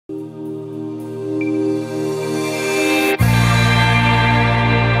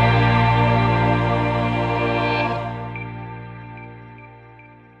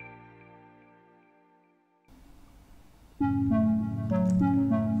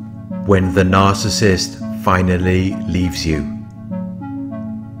when the narcissist finally leaves you.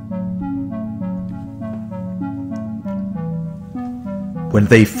 When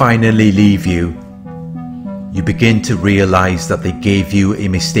they finally leave you, you begin to realize that they gave you a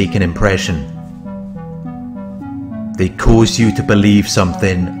mistaken impression. They caused you to believe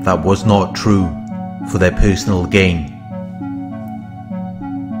something that was not true for their personal gain.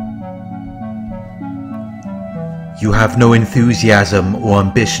 You have no enthusiasm or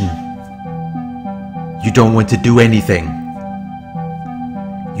ambition. You don't want to do anything.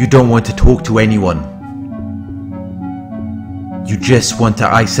 You don't want to talk to anyone. You just want to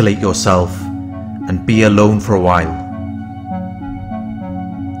isolate yourself and be alone for a while.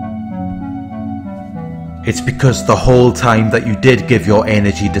 It's because the whole time that you did give your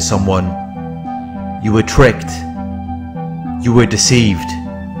energy to someone, you were tricked. You were deceived.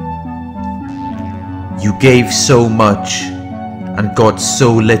 You gave so much and got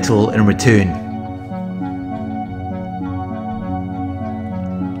so little in return.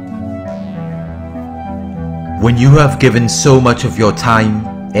 When you have given so much of your time,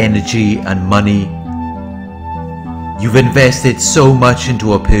 energy and money, you've invested so much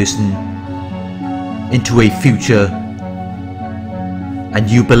into a person, into a future, and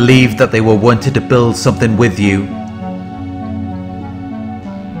you believed that they were wanting to build something with you.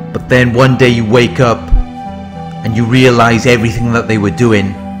 But then one day you wake up and you realize everything that they were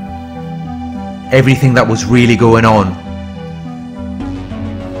doing, everything that was really going on.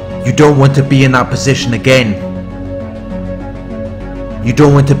 You don't want to be in that position again. You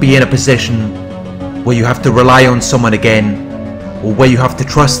don't want to be in a position where you have to rely on someone again, or where you have to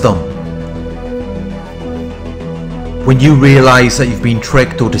trust them. When you realize that you've been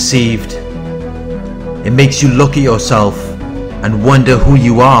tricked or deceived, it makes you look at yourself and wonder who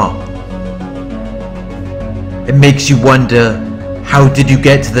you are. It makes you wonder, how did you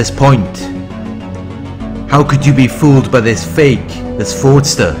get to this point? How could you be fooled by this fake, this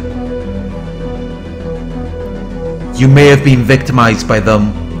fraudster? You may have been victimized by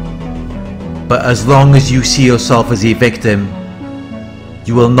them, but as long as you see yourself as a victim,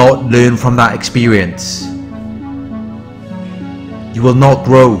 you will not learn from that experience. You will not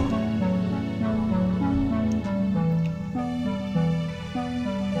grow.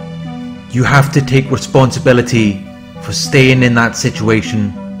 You have to take responsibility for staying in that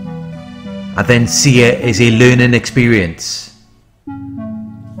situation and then see it as a learning experience.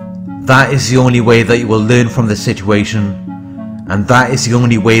 That is the only way that you will learn from the situation, and that is the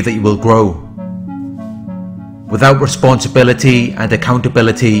only way that you will grow. Without responsibility and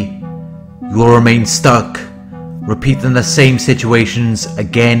accountability, you will remain stuck, repeating the same situations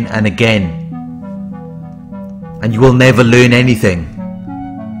again and again, and you will never learn anything.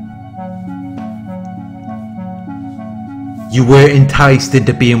 You were enticed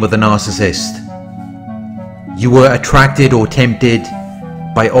into being with a narcissist. You were attracted or tempted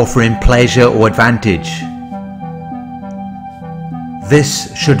by offering pleasure or advantage. This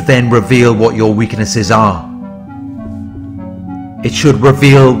should then reveal what your weaknesses are. It should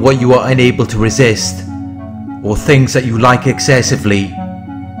reveal what you are unable to resist, or things that you like excessively,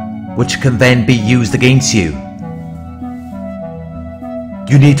 which can then be used against you.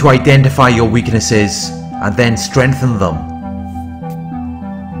 You need to identify your weaknesses and then strengthen them.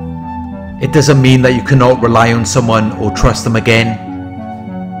 It doesn't mean that you cannot rely on someone or trust them again.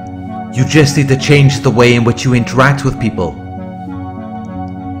 You just need to change the way in which you interact with people.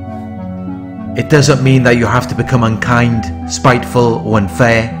 It doesn't mean that you have to become unkind, spiteful or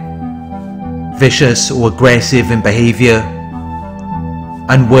unfair, vicious or aggressive in behavior,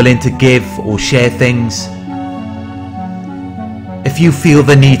 unwilling to give or share things. If you feel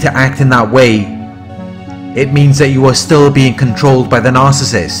the need to act in that way, it means that you are still being controlled by the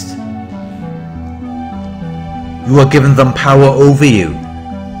narcissist. You are giving them power over you,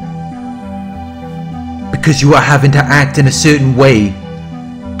 because you are having to act in a certain way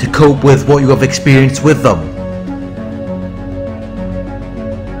to cope with what you have experienced with them.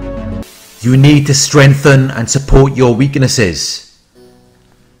 You need to strengthen and support your weaknesses.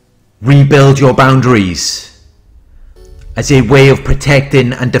 Rebuild your boundaries as a way of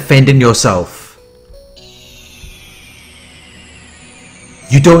protecting and defending yourself.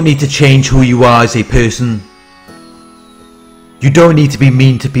 You don't need to change who you are as a person. You don't need to be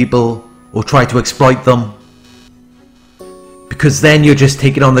mean to people or try to exploit them, because then you're just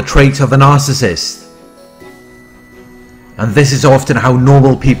taking on the traits of the narcissist. And this is often how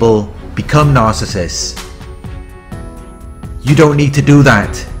normal people become narcissists. You don't need to do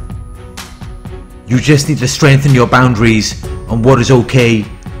that. You just need to strengthen your boundaries on what is okay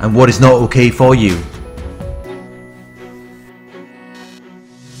and what is not okay for you.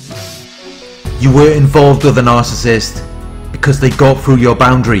 You were involved with a narcissist because they got through your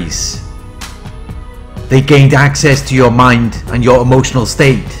boundaries. They gained access to your mind and your emotional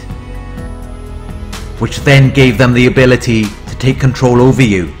state, which then gave them the ability to take control over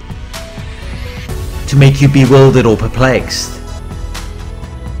you, to make you bewildered or perplexed.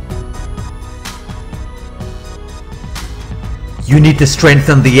 You need to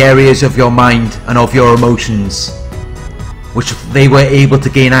strengthen the areas of your mind and of your emotions which they were able to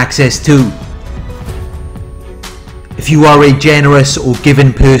gain access to. If you are a generous or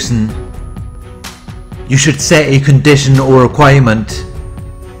giving person, you should set a condition or requirement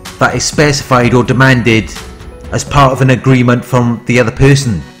that is specified or demanded as part of an agreement from the other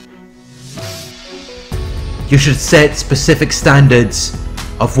person. You should set specific standards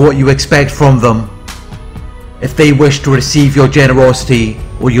of what you expect from them if they wish to receive your generosity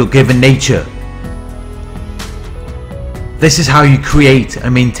or your given nature. This is how you create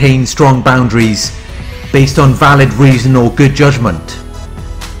and maintain strong boundaries based on valid reason or good judgment.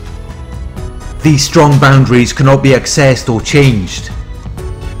 These strong boundaries cannot be accessed or changed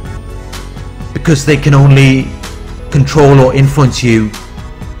because they can only control or influence you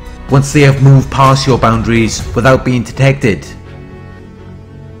once they have moved past your boundaries without being detected.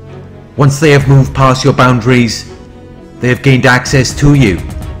 Once they have moved past your boundaries, they have gained access to you,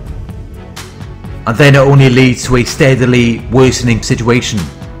 and then it only leads to a steadily worsening situation.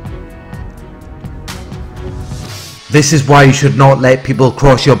 This is why you should not let people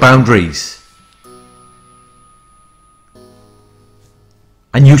cross your boundaries,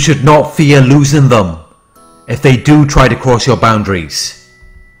 and you should not fear losing them if they do try to cross your boundaries.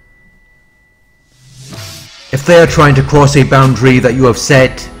 If they are trying to cross a boundary that you have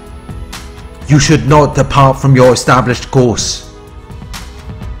set, you should not depart from your established course.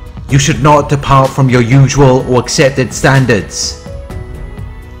 You should not depart from your usual or accepted standards.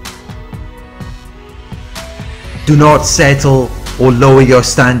 Do not settle or lower your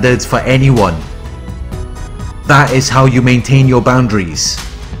standards for anyone. That is how you maintain your boundaries.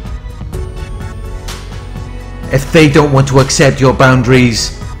 If they don't want to accept your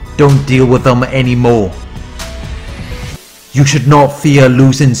boundaries, don't deal with them anymore. You should not fear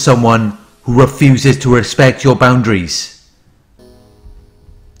losing someone who refuses to respect your boundaries.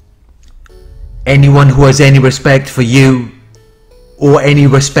 Anyone who has any respect for you or any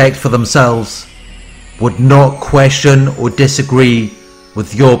respect for themselves would not question or disagree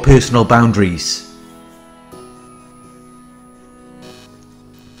with your personal boundaries.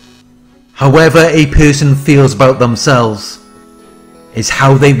 However a person feels about themselves is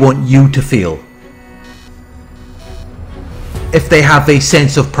how they want you to feel. If they have a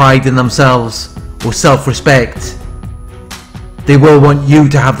sense of pride in themselves or self-respect, they will want you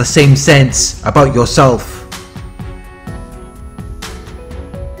to have the same sense about yourself.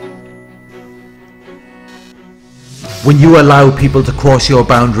 When you allow people to cross your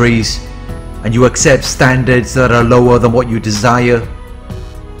boundaries and you accept standards that are lower than what you desire,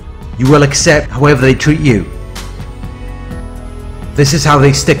 you will accept however they treat you. This is how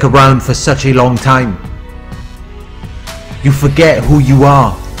they stick around for such a long time. You forget who you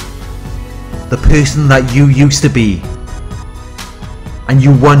are, the person that you used to be, and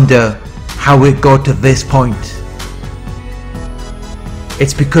you wonder how it got to this point.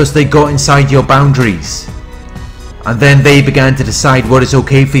 It's because they got inside your boundaries, and then they began to decide what is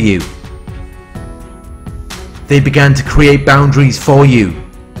okay for you. They began to create boundaries for you.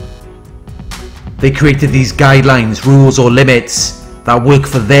 They created these guidelines, rules or limits that work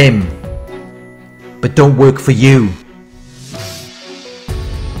for them, but don't work for you.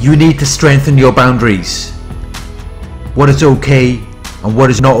 You need to strengthen your boundaries. What is okay and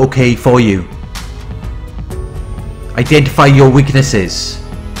what is not okay for you. Identify your weaknesses.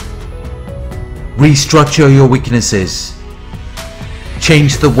 Restructure your weaknesses.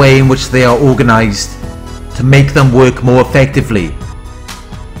 Change the way in which they are organized to make them work more effectively.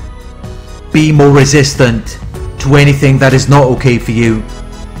 Be more resistant to anything that is not okay for you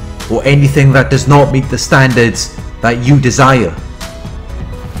or anything that does not meet the standards that you desire.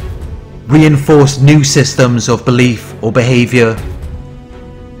 Reinforce new systems of belief or behavior.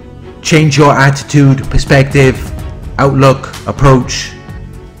 Change your attitude, perspective, outlook, approach,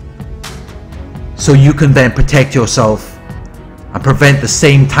 so you can then protect yourself and prevent the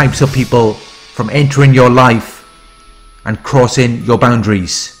same types of people from entering your life and crossing your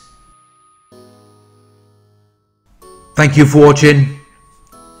boundaries. Thank you for watching.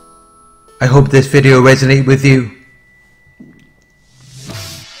 I hope this video resonated with you.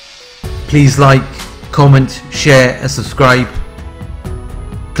 Please like, comment, share and subscribe.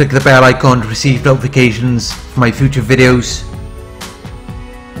 Click the bell icon to receive notifications for my future videos.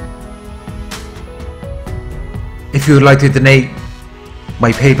 If you would like to donate,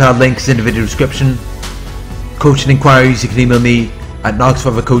 my PayPal link is in the video description. Coaching inquiries, you can email me at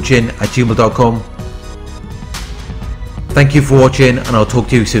narcsurvivorcoaching@gmail.com. Thank you for watching, and I'll talk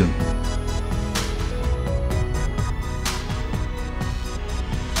to you soon.